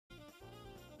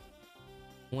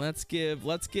Let's give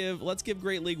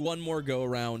Great League one more go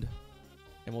around,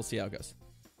 and we'll see how it goes.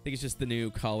 I think it's just the new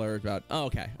color about. Oh,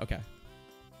 okay, okay,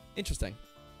 interesting.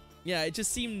 Yeah, it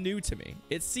just seemed new to me.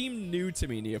 It seemed new to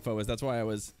me, Neophobus. That's why I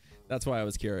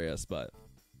was curious. But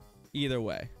either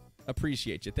way,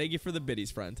 appreciate you. Thank you for the biddies,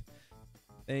 friend.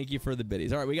 Thank you for the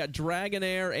biddies. All right, we got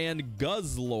Dragonair and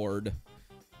Guzzlord.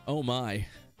 Oh my,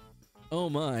 oh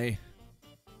my,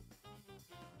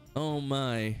 oh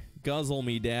my. Guzzle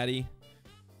me, daddy.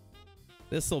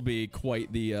 This will be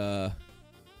quite the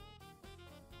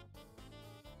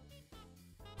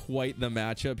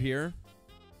matchup here.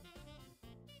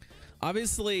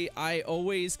 Obviously, I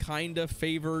always kind of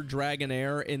favor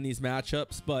Dragonair in these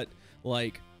matchups, but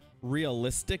like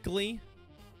realistically,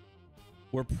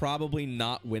 we're probably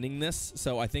not winning this.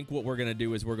 So I think what we're going to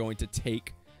do is we're going to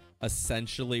take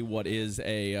essentially what is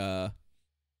a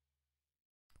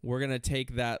we're going to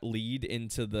take that lead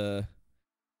into the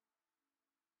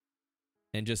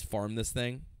and just farm this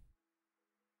thing.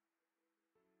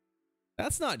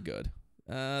 That's not good.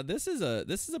 This is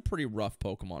a pretty rough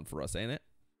Pokemon for us, ain't it?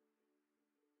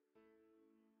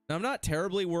 Now, I'm not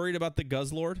terribly worried about the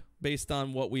Guzzlord based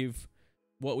on what we've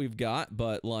got,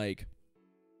 but like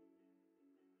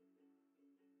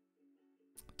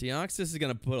Deoxys is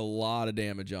going to put a lot of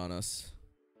damage on us.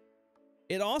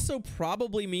 It also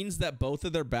probably means that both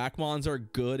of their Backmons are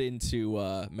good into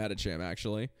Medicham,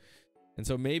 actually. And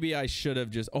so maybe I should have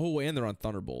just... Oh, and they're on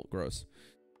Thunderbolt. Gross.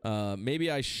 Maybe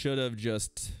I should have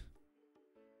just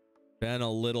been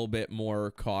a little bit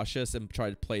more cautious and tried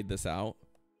to play this out.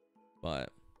 But...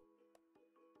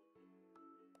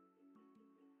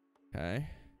 Okay.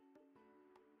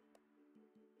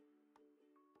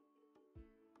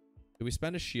 Do we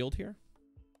spend a shield here?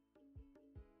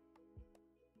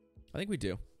 I think we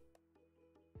do.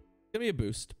 It's gonna be a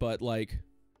boost, but like...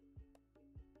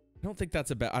 I don't think that's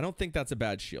a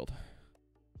bad shield.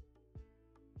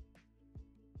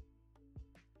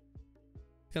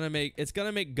 It's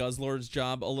gonna make Guzzlord's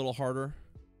job a little harder.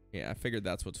 Yeah, I figured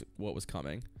that's what was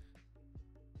coming.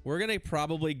 We're gonna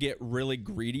probably get really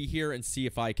greedy here and see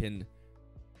if I can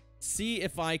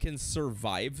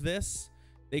survive this.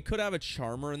 They could have a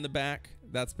Charmer in the back.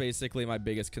 That's basically my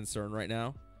biggest concern right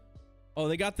now. Oh,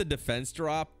 they got the defense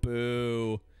drop.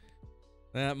 Boo.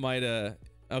 That might have...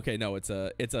 Okay, no, it's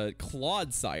a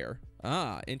Clodsire.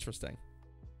 Ah, interesting.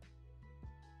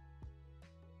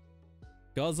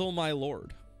 Guzzle my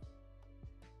lord.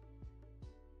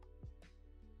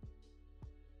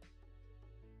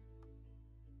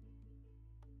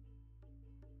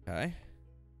 Okay.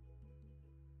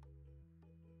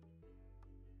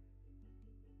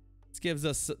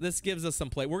 This gives us some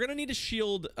play. We're gonna need to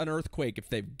shield an Earthquake if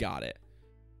they've got it.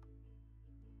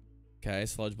 Okay,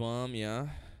 Sludge Bomb, yeah.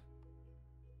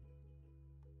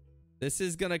 This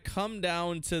is gonna come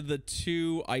down to the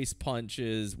 2 Ice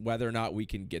Punches, whether or not we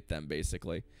can get them,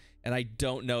 basically. And I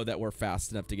don't know that we're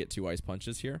fast enough to get 2 Ice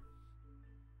Punches here.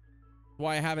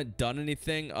 Why I haven't done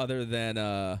anything other than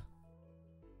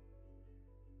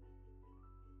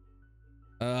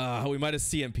we might have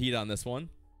CMP'd on this one.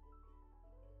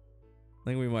 I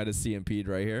think we might have CMP'd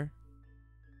right here.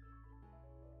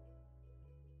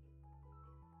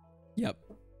 Yep.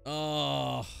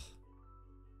 Oh.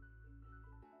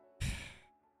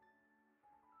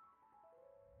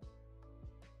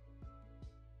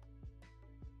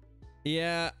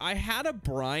 Yeah, I had a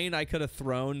brine I could have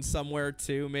thrown somewhere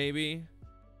too, maybe.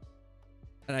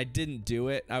 And I didn't do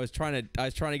it. I was trying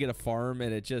to get a farm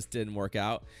and it just didn't work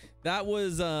out. That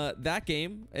was that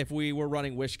game. If we were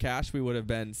running Wish Cash, we would have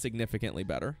been significantly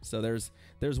better. So there's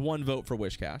 1 vote for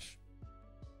Wish Cash.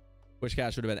 Wish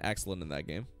Cash would have been excellent in that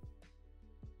game.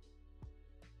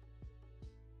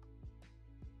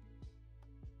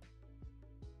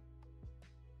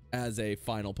 As a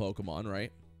final Pokemon,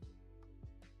 right?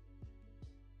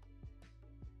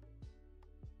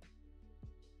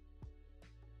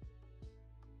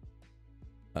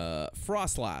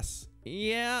 Frostlass.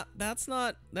 Yeah, that's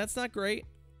not great.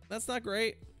 That's not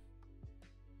great.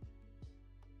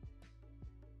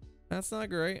 That's not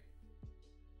great.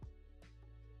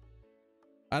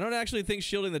 I don't actually think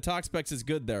shielding the Toxapex is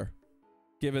good there,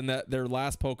 given that their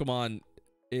last Pokemon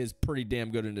is pretty damn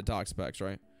good into Toxapex,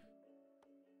 right?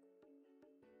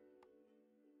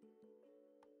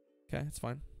 Okay, it's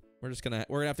fine. We're gonna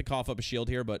have to cough up a shield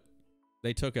here, but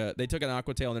they took an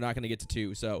Aqua Tail and they're not gonna get to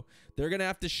 2, so they're gonna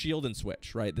have to shield and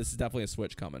switch, right? This is definitely a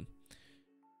switch coming.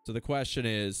 So the question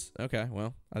is, okay,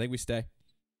 well, I think we stay.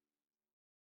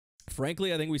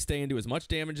 Frankly, I think we stay and do as much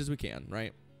damage as we can,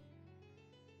 right?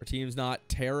 Our team's not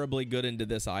terribly good into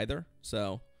this either,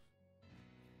 so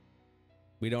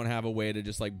We don't have a way to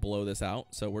just like blow this out.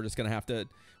 So we're just going to have to,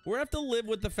 live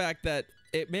with the fact that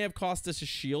it may have cost us a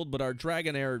shield, but our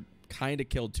Dragonair kind of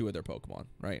killed 2 of their Pokemon,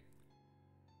 right?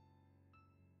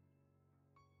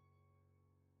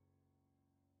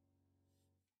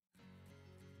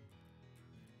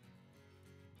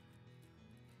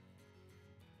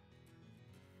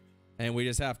 And we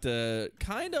just have to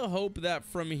kind of hope that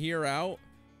from here out,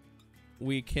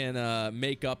 we can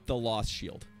make up the lost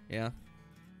shield. Yeah.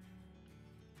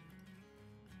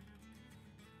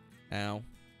 Ow.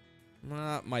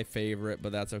 Not my favorite,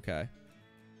 but that's okay.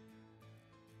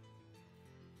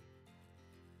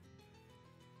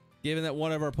 Given that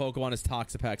one of our Pokemon is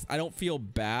Toxapex, I don't feel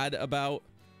bad about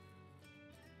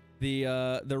the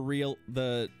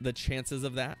chances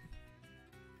of that.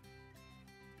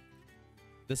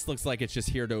 This looks like it's just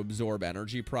here to absorb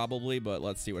energy probably, but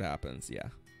let's see what happens. Yeah.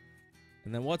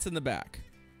 And then what's in the back?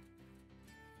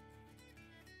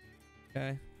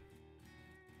 Okay.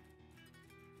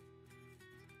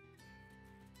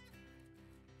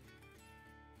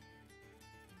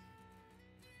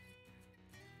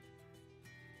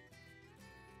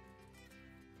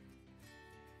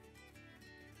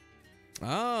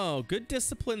 Oh, good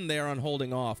discipline there on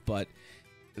holding off, but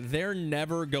they're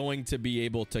never going to be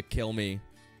able to kill me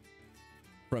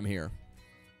from here,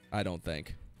 I don't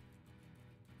think.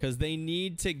 Because they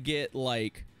need to get,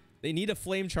 like, they need a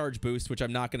flame charge boost, which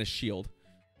I'm not going to shield.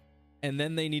 And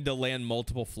then they need to land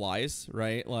multiple flies,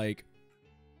 right? Like,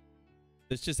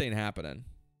 this just ain't happening.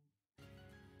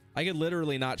 I could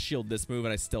literally not shield this move,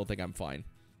 and I still think I'm fine.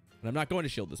 And I'm not going to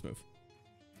shield this move.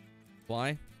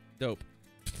 Fly? Dope.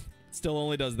 Still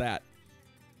only does that.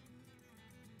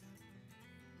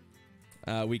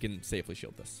 We can safely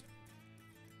shield this.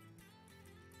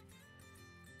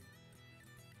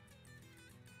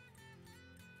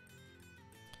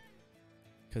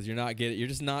 Because you're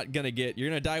just not gonna get, you're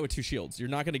gonna die with 2 shields. You're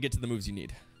not gonna get to the moves you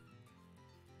need.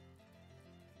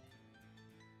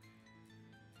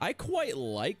 I quite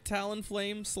like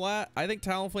Talonflame Slat. I think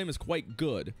Talonflame is quite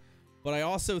good. But I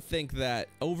also think that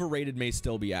overrated may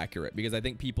still be accurate, because I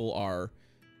think people are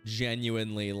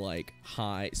genuinely like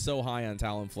so high on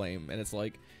Talonflame, and it's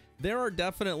like there are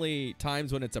definitely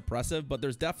times when it's oppressive, but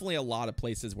there's definitely a lot of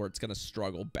places where it's going to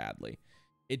struggle badly.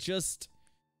 It just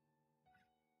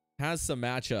has some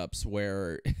matchups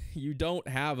where you don't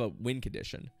have a win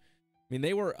condition. I mean, they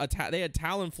had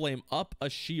Talonflame up a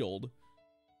shield,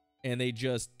 and they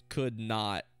just could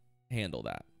not handle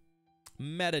that.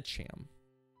 Metacham.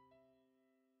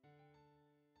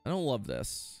 I don't love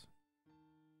this.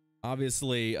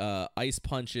 Obviously, Ice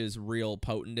Punch is real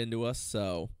potent into us,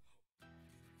 so...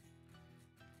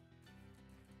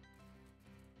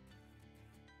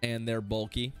 And they're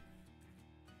bulky.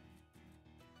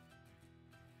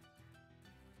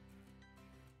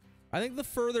 I think the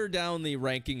further down the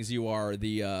rankings you are,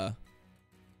 the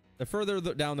further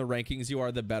down the rankings you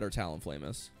are, the better Talonflame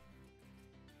is.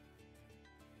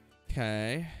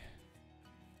 Okay.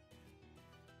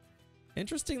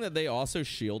 Interesting that they also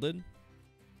shielded.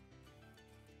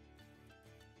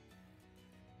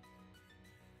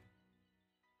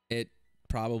 It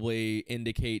probably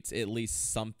indicates at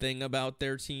least something about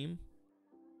their team.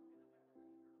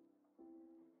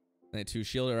 They 2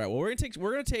 shielded. All right. Well,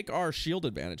 we're gonna take our shield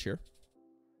advantage here.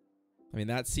 I mean,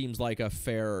 that seems like a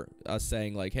fair us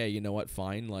saying like, hey, you know what?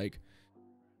 Fine. Like,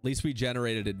 at least we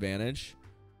generated advantage.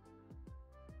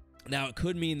 Now, it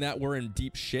could mean that we're in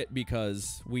deep shit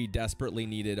because we desperately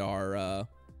needed our...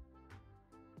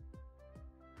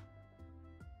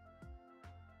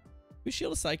 We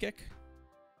shield a Psychic?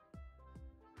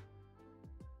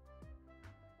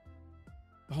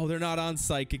 Oh, they're not on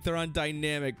Psychic. They're on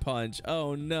Dynamic Punch.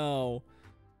 Oh, no.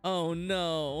 Oh,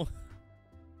 no.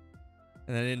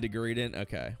 And then into Greedent.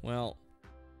 Okay, well...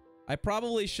 I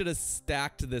probably should have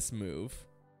stacked this move.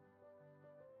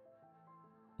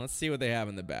 Let's see what they have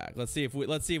in the back. Let's see if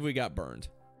we got burned.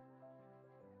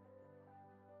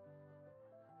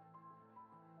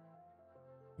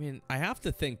 I mean, I have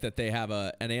to think that they have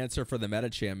an answer for the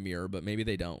Metacham mirror, but maybe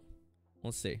they don't.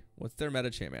 Let's see. What's their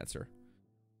Metacham answer?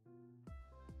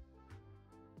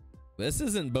 This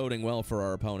isn't boding well for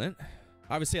our opponent.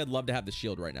 Obviously, I'd love to have the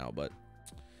shield right now, but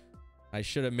I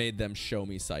should have made them show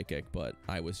me Psychic, but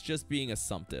I was just being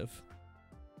assumptive.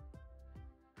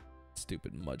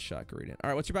 Stupid Mudshot Greedent. All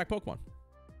right, what's your back Pokemon?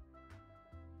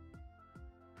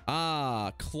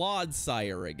 Ah,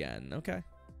 Clodsire again. Okay.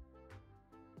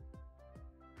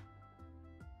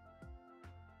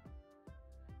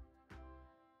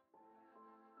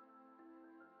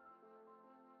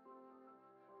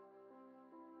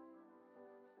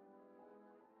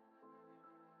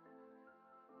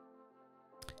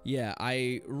 Yeah,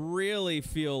 I really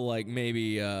feel like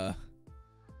maybe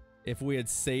if we had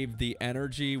saved the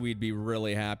energy, we'd be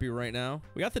really happy right now.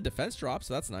 We got the defense drop,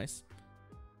 so that's nice.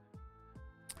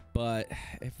 But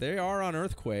if they are on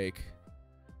Earthquake,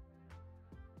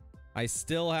 I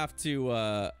still have to...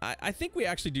 I think we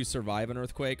actually do survive an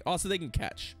Earthquake. Also, they can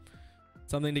catch.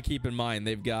 Something to keep in mind.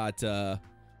 They've got a...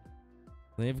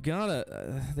 what's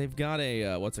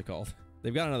it called?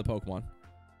 They've got another Pokemon,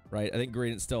 right? I think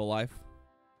Greedent's still alive.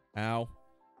 Ow.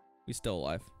 He's still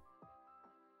alive.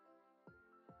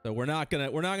 So we're not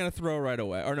gonna throw right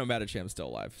away. Or no, Metacham's still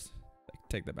alive.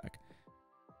 Take that back.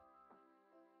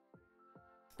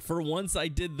 For once I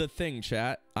did the thing,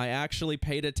 chat. I actually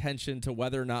paid attention to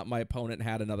whether or not my opponent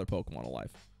had another Pokemon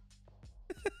alive.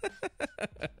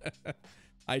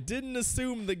 I didn't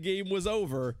assume the game was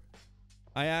over.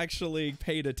 I actually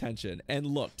paid attention and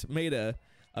looked. Made a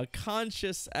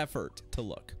conscious effort to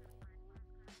look.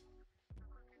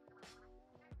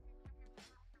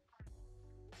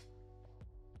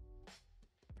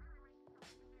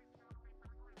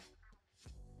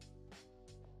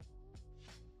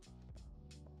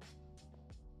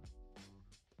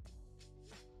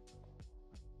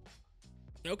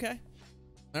 Okay.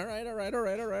 All right.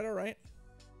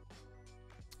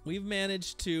 We've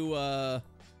managed to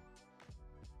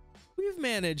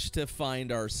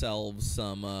find ourselves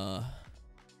some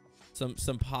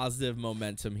positive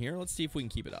momentum here. Let's see if we can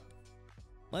keep it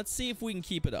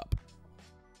up.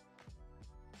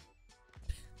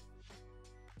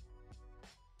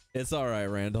 It's all right,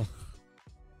 Randall.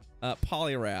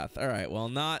 Poliwrath. All right. Well,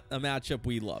 not a matchup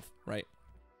we love, right?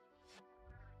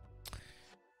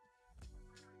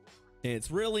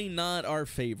 It's really not our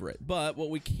favorite, but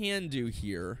what we can do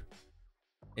here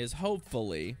is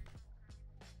hopefully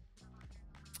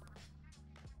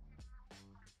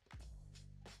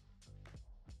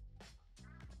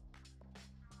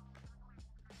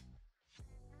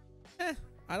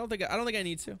I don't think I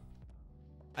need to.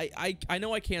 I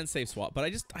know I can safe swap,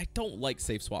 but I don't like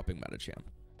safe swapping Metacham.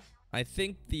 I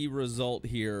think the result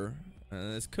here,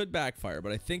 this could backfire,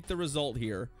 but I think the result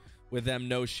here with them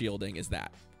no shielding is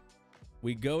that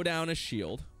we go down a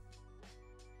shield.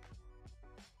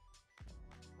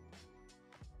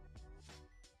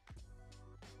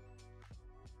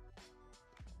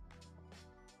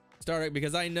 Start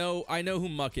because I know who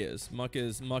Muck is. Muck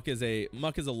is a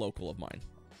local of mine.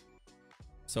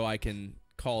 So I can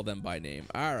call them by name.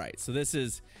 All right. So this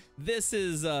is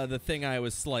the thing I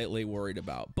was slightly worried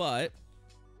about. But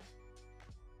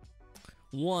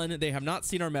one, they have not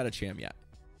seen our Metacham yet.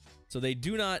 So they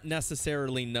do not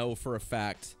necessarily know for a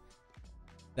fact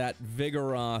that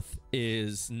Vigoroth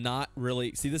is not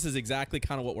really... See, this is exactly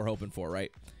kind of what we're hoping for,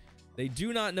 right? They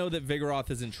do not know that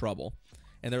Vigoroth is in trouble.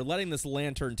 And they're letting this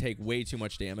Lantern take way too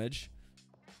much damage.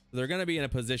 They're going to be in a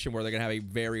position where they're going to have a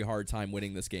very hard time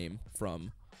winning this game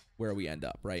from where we end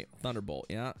up, right? Thunderbolt.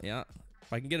 Yeah.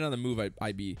 If I can get another move,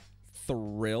 I'd be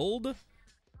thrilled.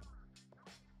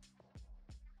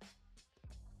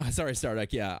 Sorry, Starduck.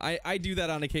 Yeah, I do that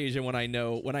on occasion when I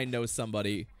know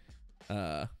somebody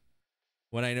IRL,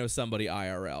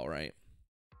 right?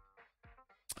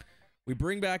 We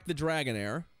bring back the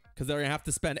Dragonair because they're gonna have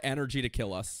to spend energy to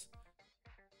kill us,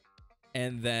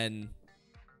 and then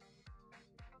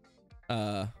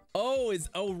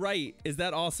right, is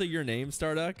that also your name,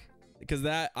 Starduck? Because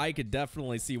that I could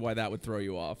definitely see why that would throw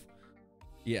you off.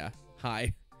 Yeah.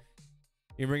 Hi.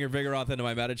 You bring your Vigoroth into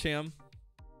my Metacham.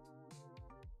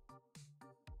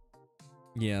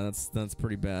 Yeah, that's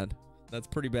pretty bad. That's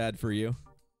pretty bad for you.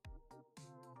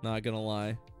 Not gonna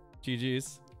lie.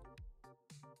 GG's.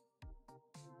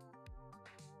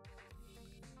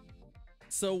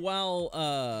 So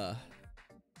while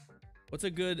what's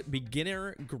a good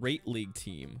beginner Great League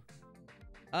team?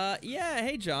 Yeah,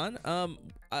 hey John.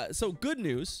 So good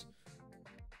news.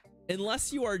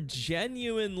 Unless you are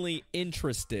genuinely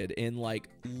interested in like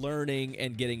learning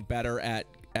and getting better at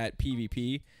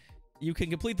PvP, you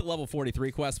can complete the level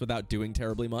 43 quest without doing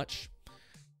terribly much.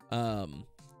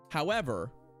 However,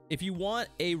 if you want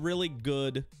a really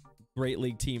good Great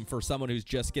League team for someone who's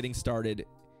just getting started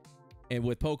and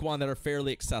with Pokemon that are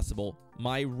fairly accessible,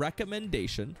 my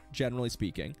recommendation, generally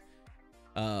speaking,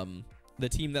 the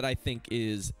team that I think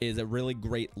is a really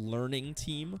great learning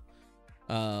team,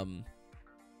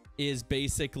 is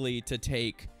basically to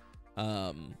take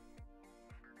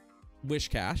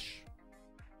Wishcash.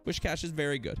 Wishcash is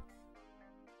very good.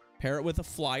 Pair it with a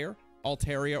Flyer,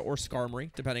 Altaria, or Skarmory,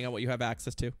 depending on what you have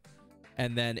access to.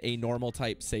 And then a normal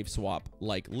type safe swap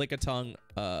like Lickitung,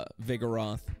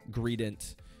 Vigoroth,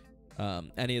 Greedent,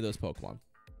 any of those Pokemon.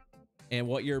 And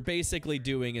what you're basically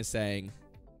doing is saying,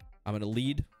 I'm going to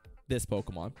lead this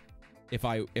Pokemon. If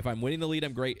I'm winning the lead,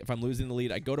 I'm great. If I'm losing the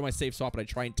lead, I go to my safe swap and I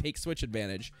try and take switch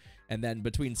advantage. And then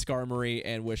between Skarmory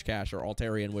and Wishcash, or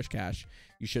Altaria and Wishcash,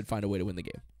 you should find a way to win the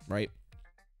game, right?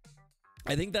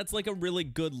 I think that's like a really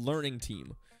good learning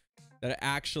team that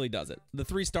actually does it. The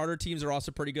 3 starter teams are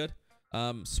also pretty good.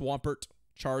 Swampert,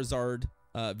 Charizard,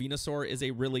 Venusaur is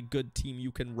a really good team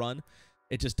you can run.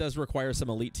 It just does require some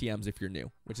elite TMs if you're new,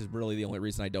 which is really the only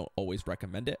reason I don't always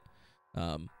recommend it.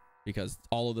 Because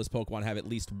all of those Pokemon have at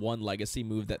least one legacy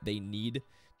move that they need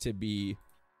to be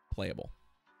playable,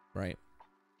 right?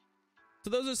 So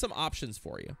those are some options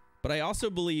for you. But I also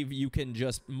believe you can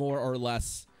just more or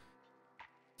less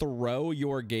throw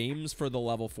your games for the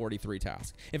level 43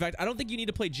 task. In fact, I don't think you need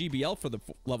to play GBL for the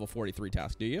level 43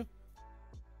 task, do you?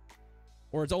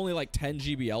 Or it's only like 10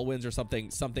 GBL wins or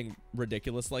something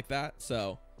ridiculous like that.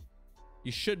 So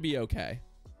you should be okay.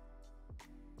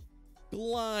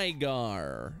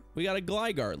 Gligar. We got a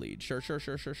Gligar lead. Sure.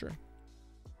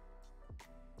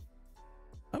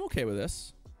 I'm okay with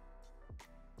this.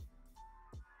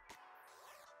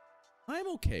 I'm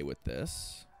okay with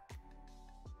this.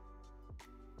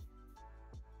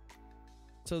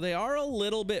 So they are a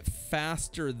little bit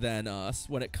faster than us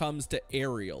when it comes to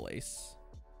Aerial Ace.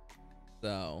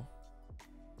 So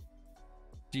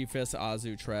G-Fisk,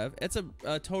 Azu, Trev. It's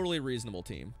a totally reasonable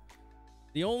team.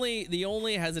 The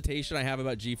only hesitation I have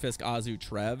about G-Fisk, Azu,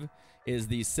 Trev is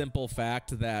the simple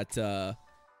fact that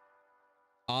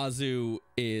Azu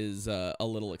is a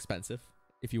little expensive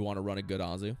if you want to run a good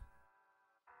Azu.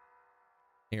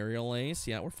 Aerial Ace,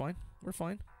 yeah, we're fine. We're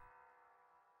fine.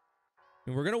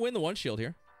 And we're gonna win the one shield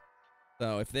here.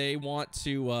 So if they want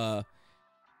to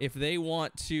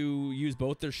use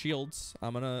both their shields,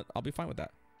 I'll be fine with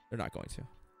that. They're not going to.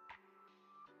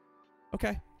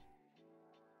 Okay.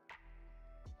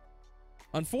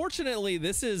 Unfortunately,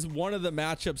 this is one of the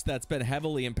matchups that's been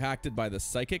heavily impacted by the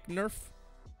Psychic nerf.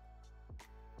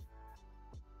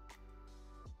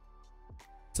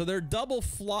 So they're double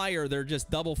flyer. They're just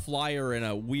double flyer in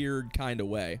a weird kind of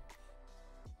way.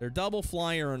 They're double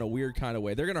flyer in a weird kind of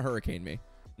way. They're going to Hurricane me.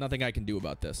 Nothing I can do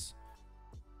about this.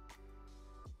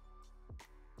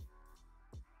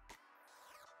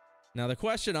 Now, the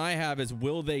question I have is,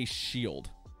 will they shield?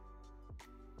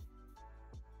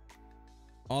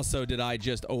 Also, did I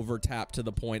just over tap to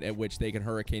the point at which they can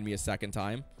Hurricane me a second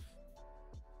time?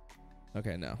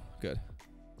 Okay, no. Good.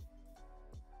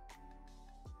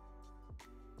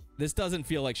 This doesn't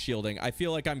feel like shielding. I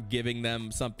feel like I'm giving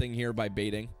them something here by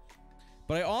baiting.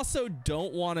 But I also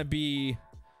don't want to be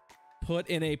put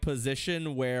in a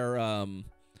position where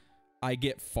I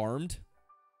get farmed.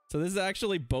 So this is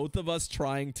actually both of us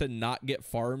trying to not get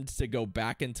farmed to go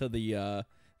back into the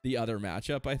other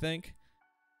matchup, I think.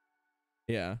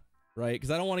 Yeah, right? Because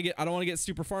I don't want to get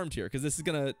super farmed here, because this is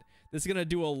gonna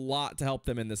do a lot to help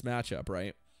them in this matchup,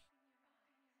 right?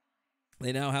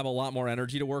 They now have a lot more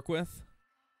energy to work with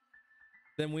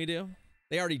than we do.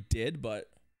 They already did, but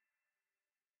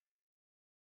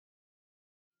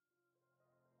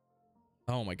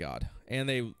oh my god. And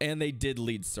they did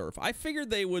lead Surf. I figured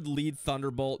they would lead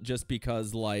Thunderbolt just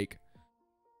because, like,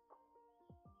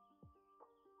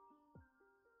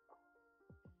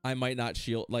 I might not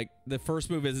shield. Like, the first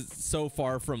move is so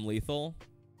far from lethal.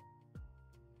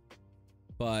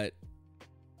 But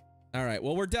all right,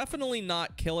 well, we're definitely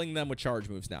not killing them with charge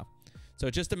moves now. So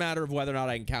it's just a matter of whether or not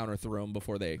I can counter through them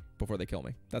before they kill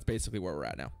me. That's basically where we're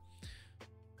at now.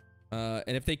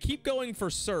 And if they keep going for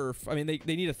Surf, I mean,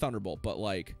 they need a Thunderbolt, but,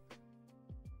 like,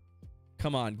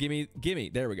 come on, gimme.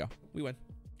 There we go. We win.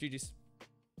 GG's.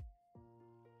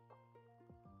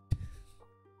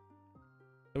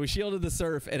 So we shielded the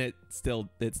Surf, and it still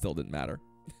didn't matter.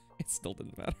 It still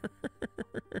didn't matter.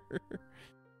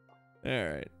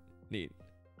 All right. Neat.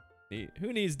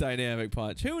 Who needs Dynamic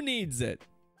Punch? Who needs it?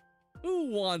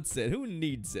 Who wants it? Who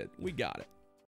needs it? We got it.